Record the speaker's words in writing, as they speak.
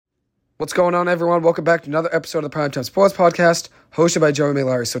What's going on, everyone? Welcome back to another episode of the Primetime Sports Podcast, hosted by Joey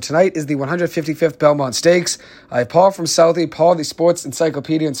Malari. So tonight is the 155th Belmont Stakes. I have Paul from Southie, Paul, the sports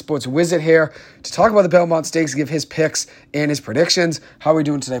encyclopedia and sports wizard here, to talk about the Belmont Stakes, give his picks and his predictions. How are we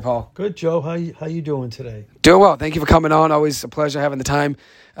doing today, Paul? Good, Joe. How you doing today? Doing well. Thank you for coming on. Always a pleasure having the time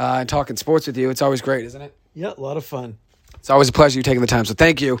and talking sports with you. It's always great, isn't it? Yeah, a lot of fun. It's always a pleasure you taking the time, so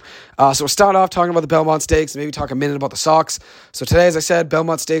thank you. So we'll start off talking about the Belmont Stakes, and maybe talk a minute about the Sox. So today, as I said,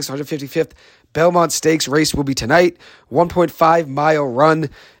 Belmont Stakes, 155th Belmont Stakes race will be tonight. 1.5-mile run,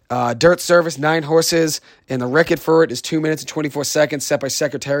 dirt service, 9 horses, and the record for it is 2 minutes and 24 seconds, set by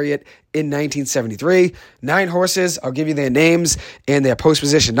Secretariat in 1973. 9 horses, I'll give you their names and their post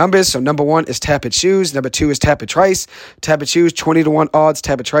position numbers. So number 1 is Tappet Shoes, number 2 is Tappet Trice. Tappet Shoes, 20-1 odds,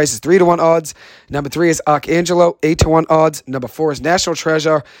 Tappet Trice is 3-1 odds. Number 3 is Archangelo, 8-1 odds. Number 4 is National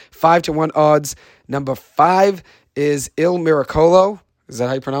Treasure, 5-1 odds. Number 5 is Il Miracolo. Is that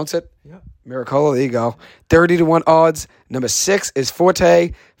how you pronounce it? Yeah. Miracolo, there you go. 30-1 odds. Number 6 is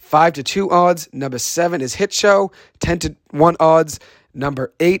Forte, 5-2 odds. Number 7 is Hit Show, 10-1 odds.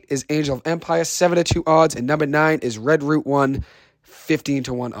 Number 8 is Angel of Empire, 7-2 odds. And number 9 is Red Route 1,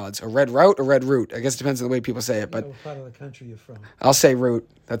 15-1 odds. A red route or red route? I guess it depends on the way people say it. But what part of the country you're from? I'll say route.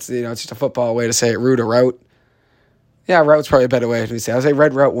 That's, it's just a football way to say it, route or route. Yeah, route's probably a better way to say it. I'll say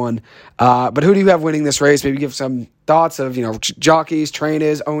Red Route 1. But who do you have winning this race? Maybe give some thoughts of, jockeys,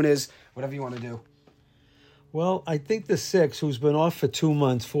 trainers, owners, whatever you want to do. Well, I think the 6, who's been off for 2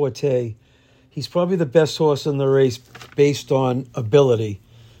 months, Forte, he's probably the best horse in the race based on ability.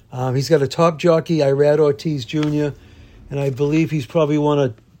 He's got a top jockey, Irad Ortiz Jr., and I believe he's probably one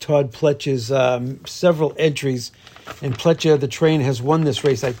of Todd Pletcher's several entries. And Pletcher, the trainer, has won this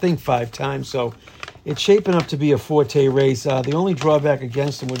race, I think, 5 times. So it's shaping up to be a Forte race. The only drawback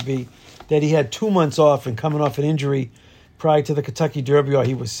against him would be that he had 2 months off and coming off an injury prior to the Kentucky Derby, or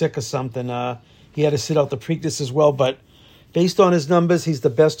he was sick or something. He had to sit out the Preakness as well. But based on his numbers, he's the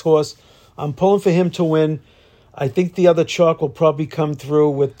best horse. I'm pulling for him to win. I think the other chalk will probably come through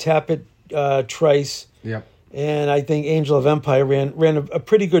with Tappet, Trice. Yep. And I think Angel of Empire ran a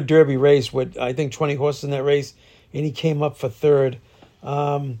pretty good Derby race with, I think, 20 horses in that race, and he came up for third.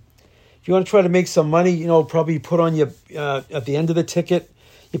 If you want to try to make some money, probably put on your at the end of the ticket,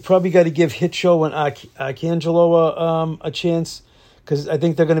 you probably got to give Hit Show and Archangelo a chance, because I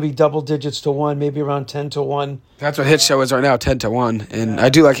think they're going to be double digits to 1, maybe around 10-1. That's what Hit Show is right now, 10-1. And I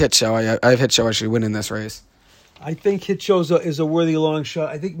do like Hit Show. I have Hit Show actually winning this race. I think Hit Show is a worthy long shot.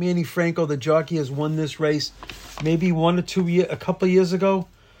 I think Manny Franco, the jockey, has won this race maybe a couple of years ago.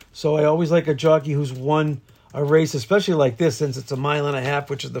 So I always like a jockey who's won a race, especially like this, since it's 1.5 miles,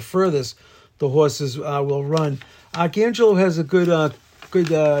 which is the furthest the horses will run. Archangelo has a good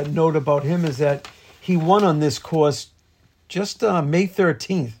note about him, is that he won on this course just May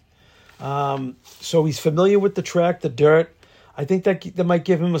 13th. So he's familiar with the track, the dirt. I think that might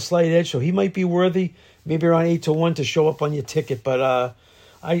give him a slight edge, so he might be worthy, maybe around 8-1 to show up on your ticket. But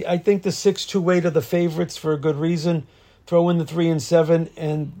I think the 6-2-8 are the favorites for a good reason. Throw in the 3 and 7,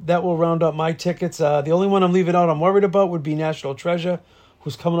 and that will round up my tickets. The only one I'm leaving out I'm worried about would be National Treasure,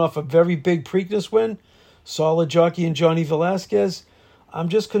 who's coming off a very big Preakness win. Solid jockey in Johnny Velasquez. I'm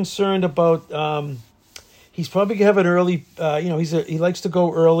just concerned about he's probably going to have an early, he likes to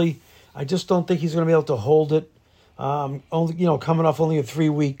go early. I just don't think he's going to be able to hold it. Coming off only a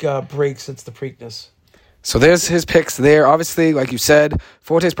 3-week break since the Preakness. So there's his picks there. Obviously, like you said,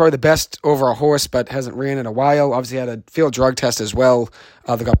 Forte is probably the best overall horse, but hasn't ran in a while. Obviously, had a field drug test as well.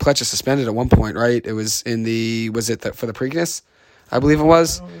 They got Pletcher suspended at one point, right? It was for the Preakness? I believe it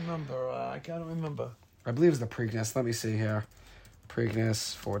was. I can't remember. I believe it was the Preakness. Let me see here.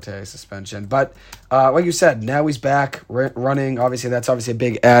 Preakness, Forte, suspension. But like you said, now he's back running. Obviously, that's a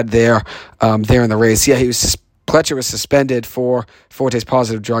big ad there in the race. Yeah, Pletcher was suspended for Forte's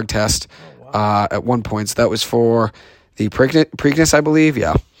positive drug test. At one point. So that was for the Preakness, I believe.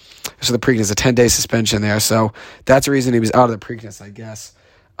 Yeah. So the Preakness, a 10-day suspension there. So that's the reason he was out of the Preakness, I guess.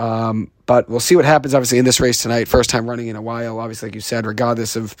 But we'll see what happens, obviously, in this race tonight. First time running in a while. Obviously, like you said,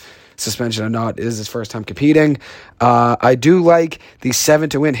 regardless of suspension or not, it is his first time competing. I do like the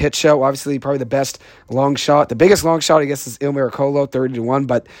 7-win Hit Show. Obviously, probably the best long shot. The biggest long shot, I guess, is Il Miracolo,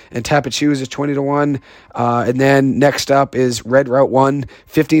 30-1, and Tappet Shoes is 20-1. And then next up is Red Route 1,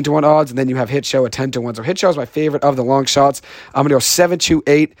 15-1 odds, and then you have Hit Show at 10-1. So Hit Show is my favorite of the long shots. I'm going to go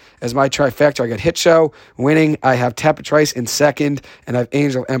 7-2-8 as my trifecta. I got Hit Show winning. I have Tappet Trice in second, and I have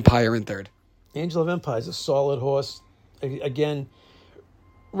Angel of Empire in third. Angel of Empire is a solid horse. Again,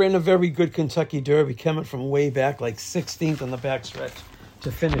 ran a very good Kentucky Derby, coming from way back, like 16th on the backstretch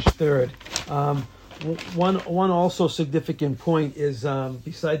to finish third. One also significant point is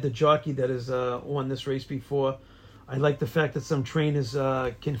beside the jockey that has won this race before, I like the fact that some trainers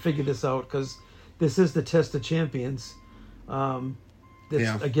can figure this out because this is the test of champions. Again,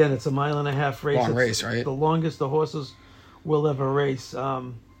 it's a 1.5-mile race. Long race, right? The longest the horses will ever race.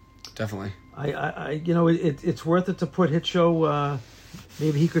 Definitely. It's worth it to put Hit Show.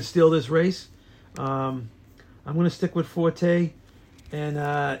 Maybe he could steal this race. I'm going to stick with Forte and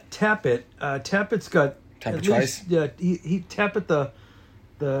Tappet. Tappet's got Tappet twice. Yeah, he Tappet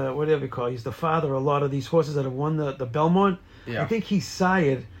the whatever you call it. He's the father of a lot of these horses that have won the Belmont. Yeah. I think he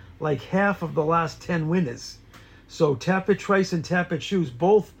sired like half of the last 10 winners. So Tappet Trice and Tappet Shoes,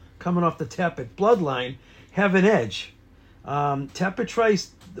 both coming off the Tappet bloodline, have an edge. Tappet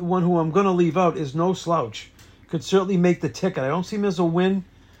Trice, the one who I'm going to leave out, is no slouch. Could certainly make the ticket. I don't see him as a win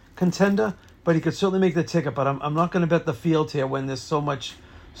contender, but he could certainly make the ticket. But I'm not going to bet the field here when there's so much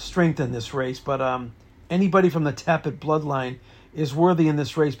strength in this race. But anybody from the Tappet bloodline is worthy in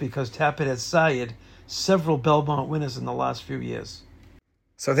this race because Tappet has sired several Belmont winners in the last few years.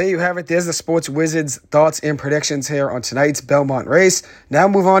 So there you have it. There's the Sports Wizards' thoughts and predictions here on tonight's Belmont race. Now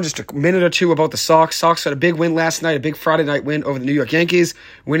move on just a minute or two about the Sox. Sox had a big win last night, a big Friday night win over the New York Yankees,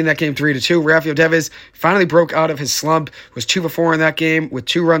 winning that game 3-2. Rafael Devers finally broke out of his slump, was 2 for 4 in that game with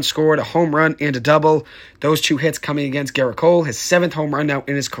 2 runs scored, a home run and a double. Those 2 hits coming against Gerrit Cole, his 7th home run now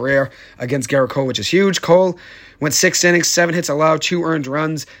in his career against Gerrit Cole, which is huge. Cole went 6 innings, 7 hits allowed, 2 earned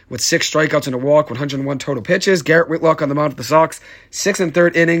runs with 6 strikeouts and a walk, 101 total pitches. Garrett Whitlock on the mound for the Sox, 6th and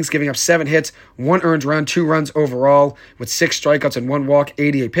 3rd innings, giving up 7 hits, 1 earned run, 2 runs overall with 6 strikeouts and 1 walk,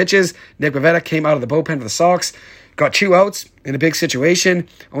 88 pitches. Nick Pivetta came out of the bullpen for the Sox, got 2 outs in a big situation,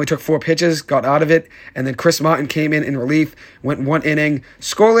 only took 4 pitches, got out of it, and then Chris Martin came in relief, went 1 inning,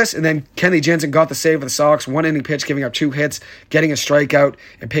 scoreless, and then Kenley Jansen got the save for the Sox, 1 inning pitch, giving up 2 hits, getting a strikeout,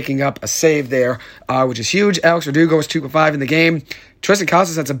 and picking up a save there, which is huge. Alex Verdugo was 2 for 5 in the game. Tristan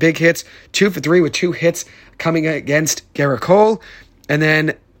Casas had some big hits, 2 for 3 with 2 hits coming against Gerrit Cole, and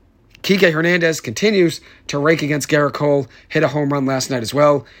then Kike Hernandez continues to rake against Gerrit Cole, hit a home run last night as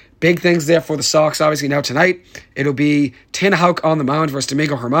well. Big things there for the Sox. Obviously, now tonight, it'll be Tanner Houck on the mound versus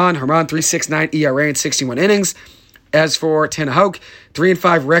Domingo Germán. Germán, 3.69 ERA in 61 innings. As for Tanner Houck,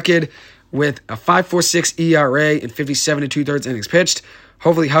 3-5 record with a 5.46 ERA in 57 2/3 innings pitched.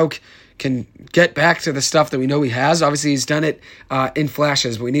 Hopefully, Houck can get back to the stuff that we know he has. Obviously, he's done it in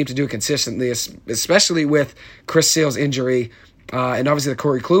flashes, but we need to do it consistently, especially with Chris Sale's injury. And obviously the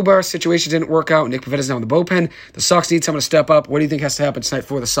Corey Kluber situation didn't work out. Nick Pavetta's now in the bullpen. The Sox need someone to step up. What do you think has to happen tonight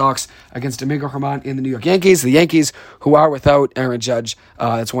for the Sox against Domingo Germán in the New York Yankees? The Yankees, who are without Aaron Judge,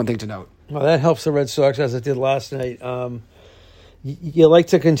 that's one thing to note. Well, that helps the Red Sox as it did last night. You like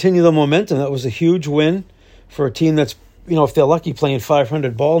to continue the momentum. That was a huge win for a team that's, if they're lucky, playing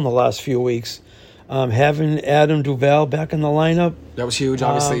 500 ball in the last few weeks. Having Adam Duvall back in the lineup. That was huge,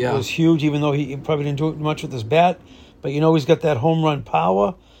 obviously, yeah. It was huge, even though he probably didn't do it much with his bat. But he's got that home run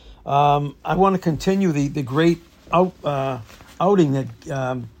power. I want to continue the great outing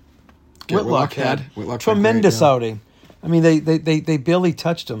that Whitlock had. Tremendous outing. I mean, they barely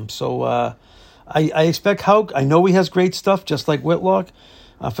touched him. So I expect Houck. I know he has great stuff, just like Whitlock.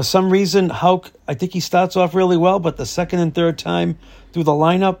 For some reason, Houck, I think he starts off really well, but the second and third time through the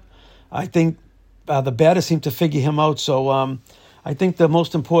lineup, I think the batters seem to figure him out. So I think the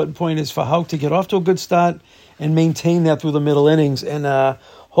most important point is for Houck to get off to a good start and maintain that through the middle innings. And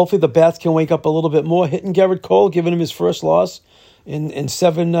hopefully the bats can wake up a little bit more. Hitting Gerrit Cole, giving him his first loss in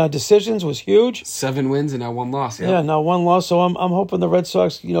 7 decisions was huge. 7 wins and now 1 loss. Yeah, now 1 loss. So I'm hoping the Red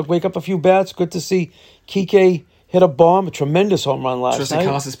Sox, wake up a few bats. Good to see Kike hit a bomb, a tremendous home run last night. Tristan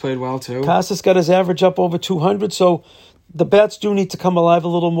Casas played well too. Casas got his average up over 200. So the bats do need to come alive a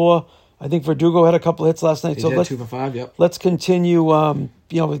little more. I think Verdugo had a couple hits last night. He did, 2 for 5, yep. Let's continue,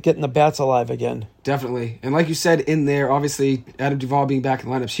 with getting the bats alive again. Definitely. And like you said in there, obviously, Adam Duvall being back in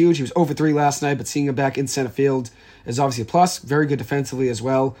the lineup is huge. He was 0 for 3 last night, but seeing him back in center field is obviously a plus. Very good defensively as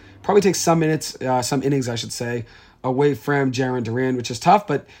well. Probably takes some innings, I should say, away from Jarren Duran, which is tough,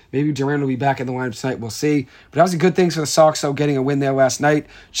 but maybe Duran will be back in the lineup tonight. We'll see. But obviously good things for the Sox, though, getting a win there last night.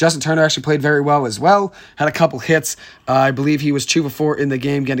 Justin Turner actually played very well as well. Had a couple hits. I believe he was 2 for 4 in the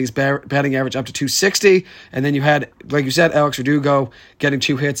game, getting his batting average up to 260. And then you had, like you said, Alex Verdugo getting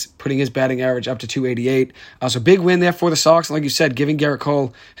 2 hits, putting his batting average up to 288. So big win there for the Sox. Like you said, giving Gerrit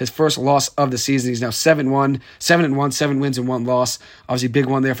Cole his first loss of the season. He's now 7 wins and 1 loss. Obviously big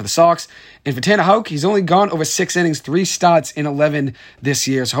one there for the Sox. And for Tanner Houck, he's only gone over 6 innings, 3 starts in 11 this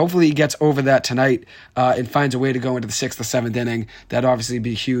year. So hopefully he gets over that tonight and finds a way to go into the 6th or 7th inning. That'd obviously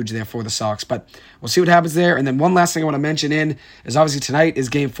be huge there for the Sox. But we'll see what happens there. And then one last thing I want to mention is obviously tonight is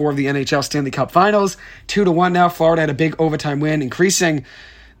Game 4 of the NHL Stanley Cup Finals. 2-1 now. Florida had a big overtime win, increasing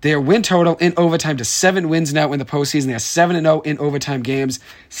their win total in overtime to 7 wins now in the postseason. They are 7-0 in overtime games.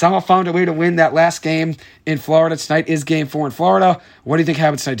 Somehow found a way to win that last game in Florida. Tonight is Game 4 in Florida. What do you think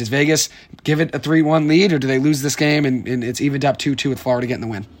happens tonight? Does Vegas give it a 3-1 lead, or do they lose this game and it's evened up 2-2 with Florida getting the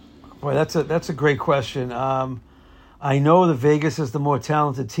win? Boy, that's a great question. I know that Vegas is the more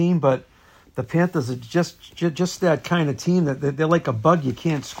talented team, but the Panthers are just that kind of team that they're like a bug you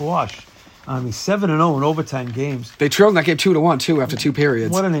can't squash. I mean, 7-0 in overtime games. They trailed in that game 2-1 too after 2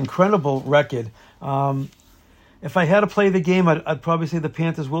 periods. What an incredible record! If I had to play the game, I'd probably say the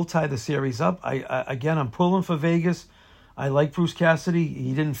Panthers will tie the series up. I'm pulling for Vegas. I like Bruce Cassidy.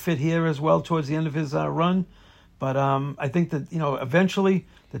 He didn't fit here as well towards the end of his run, but I think that eventually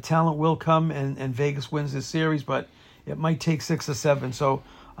the talent will come and Vegas wins this series. But it might take 6 or 7. So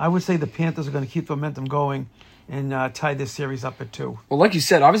I would say the Panthers are going to keep the momentum going and tie this series up at 2. Well, like you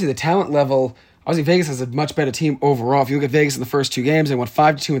said, obviously the talent level, obviously Vegas has a much better team overall. If you look at Vegas in the first 2 games, they won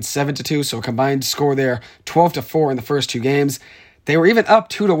 5-2 and 7-2, so a combined score there 12-4 in the first 2 games. They were even up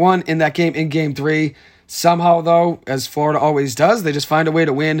 2-1 in that game in Game 3. Somehow, though, as Florida always does, they just find a way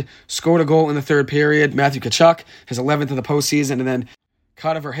to win. Scored a goal in the 3rd period. Matthew Tkachuk, his 11th in the postseason, and then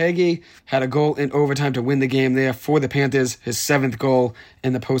Carter Verhaeghe had a goal in overtime to win the game there for the Panthers, his 7th goal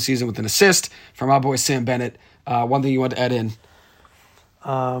in the postseason with an assist from our boy Sam Bennett. One thing you want to add in?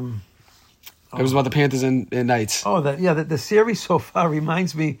 It was about the Panthers and Knights. The series so far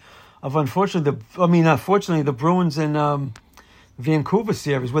reminds me of unfortunately the Bruins and Vancouver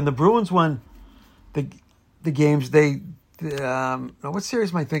series. When the Bruins won the games, what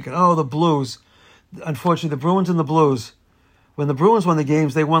series am I thinking? Oh, the Blues. Unfortunately, the Bruins and the Blues. When the Bruins won the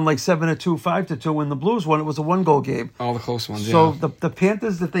games, they won like 7-2, 5-2. When the Blues won, it was a 1-goal game. All the close ones, So the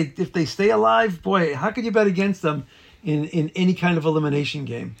Panthers, if they stay alive, boy, how could you bet against them in any kind of elimination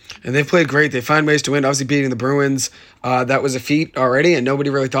game? And they've played great. They find ways to win. Obviously beating the Bruins, that was a feat already, and nobody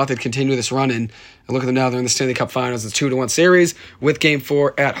really thought they'd continue this run. And look at them now. They're in the Stanley Cup Finals. It's 2-1 series with Game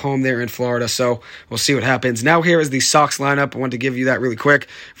 4 at home there in Florida. So we'll see what happens. Now here is the Sox lineup. I wanted to give you that really quick.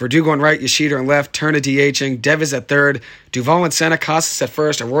 Verdugo on right, Yoshida on left, Turner DHing, Devis at third, Duvall in center, Casas at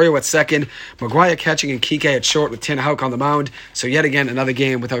first, Arroyo at second, Maguire catching, and Kike at short with Tanner Houck on the mound. So yet again, another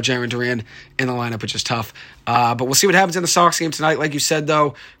game without Jarren Duran in the lineup, which is tough. But we'll see what happens in the Sox game tonight. Like you said,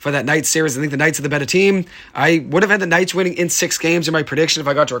 though, for that Knights series, I think the Knights are the better team. I would have had the Knights winning in 6 games in my prediction if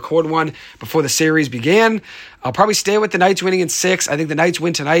I got to record one before the series began. I'll probably stay with the Knights winning in 6. I think the Knights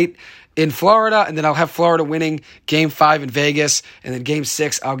win tonight in Florida, and then I'll have Florida winning Game 5 in Vegas, and then Game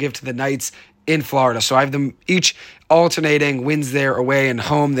 6 I'll give to the Knights in Florida. So I have them each alternating wins there, away, and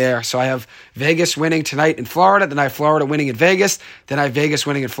home there. So I have Vegas winning tonight in Florida, then I have Florida winning in Vegas, then I have Vegas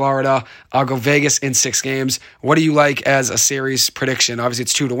winning in Florida. I'll go Vegas in 6 games. What do you like as a series prediction? Obviously,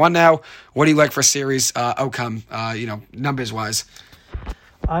 it's 2-1 now. What do you like for series outcome, numbers-wise?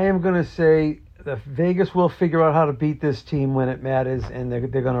 I am going to say that Vegas will figure out how to beat this team when it matters, and they're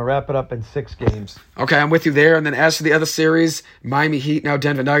going to wrap it up in 6 games. Okay, I'm with you there. And then as for the other series, Miami Heat, now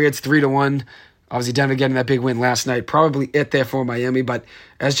Denver Nuggets, 3-1. Obviously, Denver getting that big win last night. Probably it there for Miami. But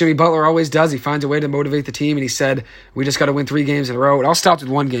as Jimmy Butler always does, he finds a way to motivate the team. And he said, we just got to win 3 games in a row. It all stopped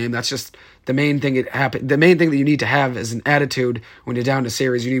with 1 game. That's just the main thing the main thing that you need to have is an attitude when you're down to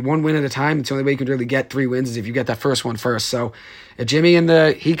series. You need 1 win at a time. It's the only way you can really get 3 wins is if you get that first one first. So if Jimmy and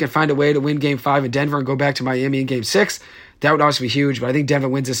the Heat can find a way to win Game 5 in Denver and go back to Miami in Game 6, that would obviously be huge, but I think Denver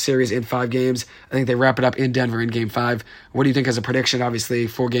wins this series in 5 games. I think they wrap it up in Denver in Game 5. What do you think as a prediction, obviously,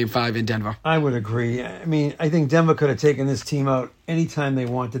 for Game 5 in Denver? I would agree. I mean, I think Denver could have taken this team out anytime they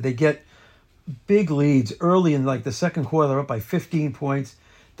wanted. They get big leads early in like the second quarter. They're up by 15 points.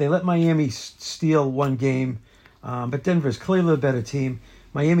 They let Miami steal 1 game, but Denver's clearly a better team.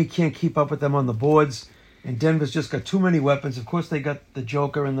 Miami can't keep up with them on the boards, and Denver's just got too many weapons. Of course, they got the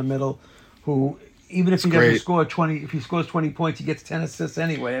Joker in the middle, who... Even if he doesn't score 20, if he scores 20 points, he gets 10 assists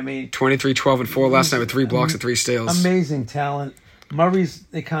anyway. I mean, 23, 12, and 4 last night with 3 blocks and 3 steals. Amazing talent. Murray's,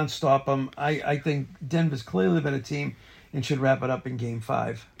 they can't stop him. I think Denver's clearly a better team and should wrap it up in Game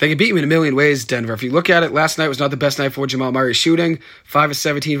 5. They can beat you in a million ways, Denver. If you look at it, last night was not the best night for Jamal Murray shooting. 5 of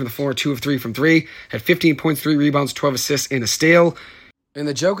 17 from the floor, 2 of 3 from 3. Had 15 points, 3 rebounds, 12 assists, and a steal. And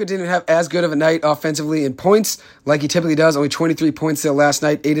the Joker didn't have as good of a night offensively in points like he typically does. Only 23 points there last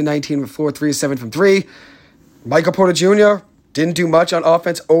night, 8 of 19 from the floor, 3 of 7 from 3. Michael Porter Jr. didn't do much on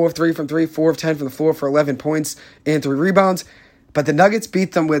offense, 0 of 3 from 3, 4 of 10 from the floor for 11 points and 3 rebounds. But the Nuggets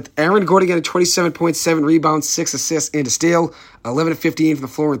beat them with Aaron Gordon getting 27 points, 7 rebounds, 6 assists, and a steal. 11 of 15 from the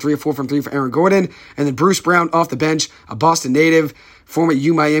floor and 3 of 4 from 3 for Aaron Gordon. And then Bruce Brown off the bench, a Boston native, former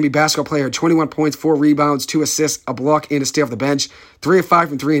Miami basketball player, 21 points, 4 rebounds, 2 assists, a block, and a steal off the bench. 3 of 5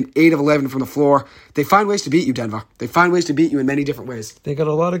 from 3 and 8 of 11 from the floor. They find ways to beat you, Denver. They find ways to beat you in many different ways. They got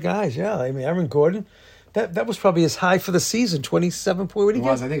a lot of guys, yeah. I mean, Aaron Gordon, that was probably his high for the season, 27 points. What did he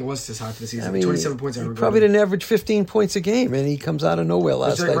get? I think it was his high for the season. I mean, 27 points. Aaron probably Gordon. didn't average 15 points a game, and he comes out of nowhere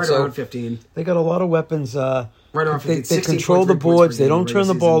last night. Right around 15. They got a lot of weapons. Right around 15. They control the boards. They don't turn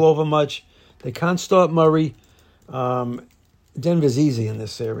the ball over much. They can't stop Murray. Denver's easy in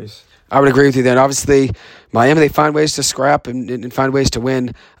this series. I would agree with you there. And obviously, Miami, they find ways to scrap and find ways to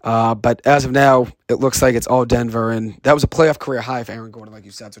win. But as of now, it looks like it's all Denver. And that was a playoff career high for Aaron Gordon, like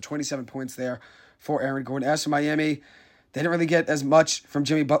you said. So 27 points there for Aaron Gordon. As for Miami, they didn't really get as much from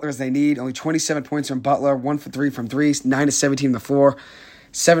Jimmy Butler as they need. Only 27 points from Butler, 1 for 3 from 3, 9 of 17 on the floor,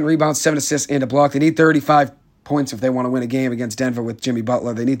 7 rebounds, 7 assists, and a block. They need 35 points if they want to win a game against Denver with Jimmy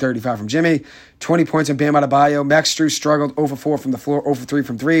Butler. They need 35 from Jimmy, 20 points from Bam Adebayo. Max Strus struggled, 0 for 4 from the floor, 0 for 3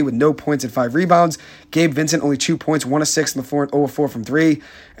 from 3 with no points and 5 rebounds. Gabe Vincent, only 2 points, 1 of 6 on the floor and 0 for 4 from 3.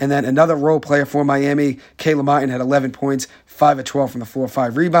 And then another role player for Miami, Caleb Martin, had 11 points, 5 of 12 from the floor,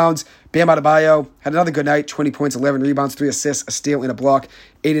 5 rebounds. Bam Adebayo had another good night, 20 points, 11 rebounds, 3 assists, a steal, and a block,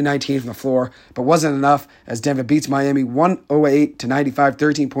 8 of 19 from the floor, but wasn't enough as Denver beats Miami 108 to 95,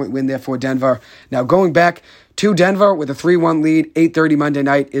 13-point win there for Denver. Now going back to Denver with a 3-1 lead, 8:30 Monday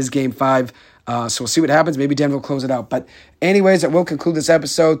night is Game 5. So we'll see what happens. Maybe Denver will close it out. But anyways, that will conclude this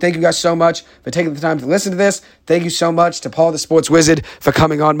episode. Thank you guys so much for taking the time to listen to this. Thank you so much to Paul, the Sports Wizard, for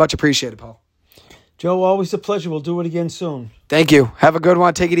coming on. Much appreciated, Paul. Joe, always a pleasure. We'll do it again soon. Thank you. Have a good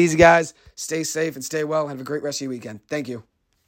one. Take it easy, guys. Stay safe and stay well. Have a great rest of your weekend. Thank you.